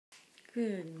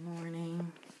Good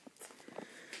morning.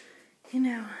 You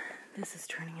know, this is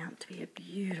turning out to be a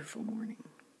beautiful morning.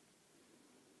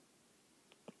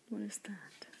 What is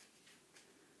that?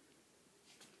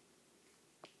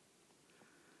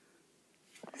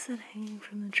 What is that hanging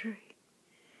from the tree?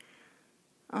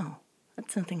 Oh,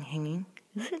 that's something hanging,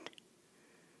 is it?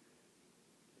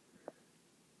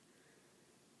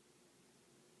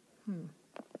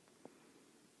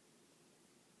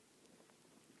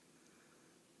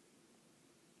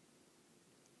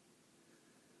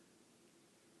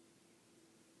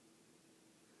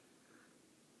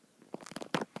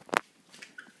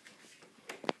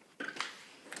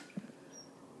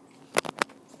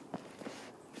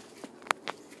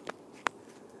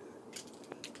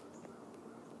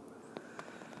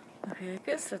 Okay, I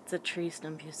guess that's a tree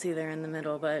stump you see there in the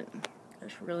middle, but I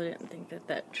just really didn't think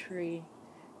that tree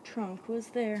trunk was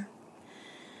there.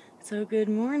 So good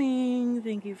morning.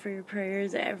 Thank you for your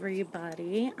prayers,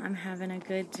 everybody. I'm having a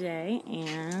good day,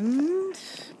 and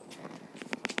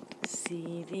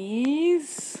see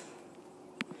these?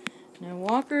 No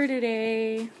walker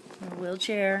today, no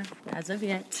wheelchair as of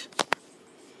yet.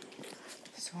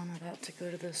 So I'm about to go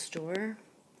to the store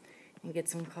and get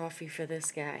some coffee for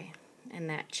this guy and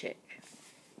that chick.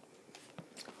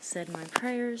 Said my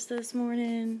prayers this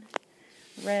morning,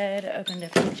 read, opened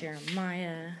up in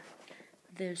Jeremiah.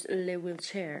 There's a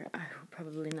wheelchair I will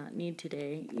probably not need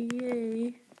today.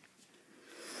 Yay.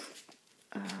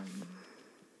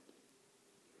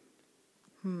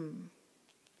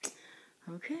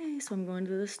 Okay, so I'm going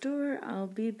to the store. I'll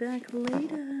be back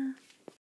later.